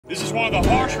This is one of the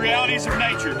harsh realities of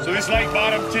nature. So this lake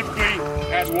bottom typically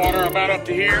has water about up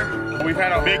to here. We've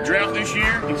had a big drought this year.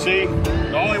 You can see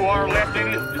the only water left in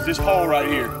it is this hole right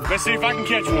here. Let's see if I can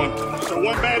catch one. So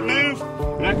one bad move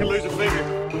and I can lose a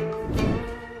figure.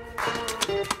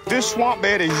 This swamp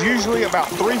bed is usually about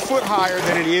 3 foot higher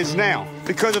than it is now.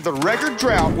 Because of the record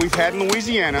drought we've had in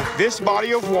Louisiana, this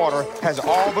body of water has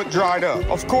all but dried up.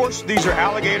 Of course, these are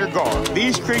alligator gar.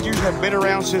 These creatures have been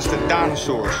around since the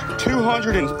dinosaurs,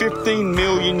 215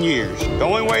 million years. The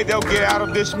only way they'll get out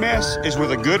of this mess is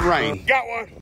with a good rain. Got one.